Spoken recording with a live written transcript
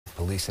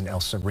Police in El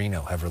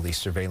Sereno have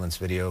released surveillance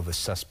video of a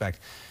suspect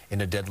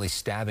in a deadly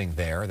stabbing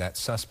there. That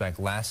suspect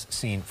last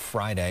seen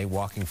Friday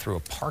walking through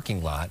a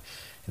parking lot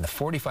in the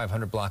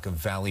 4500 block of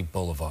Valley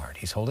Boulevard.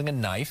 He's holding a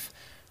knife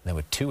and then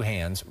with two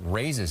hands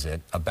raises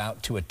it,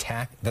 about to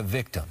attack the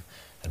victim.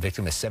 The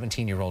victim is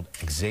 17-year-old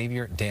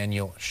Xavier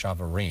Daniel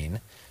Chavarin.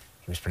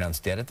 He was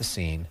pronounced dead at the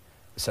scene.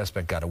 The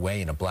suspect got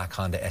away in a black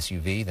Honda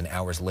SUV. Then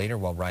hours later,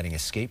 while riding a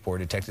skateboard,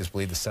 detectives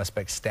believe the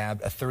suspect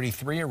stabbed a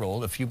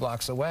 33-year-old a few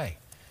blocks away.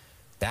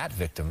 That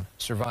victim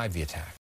survived the attack.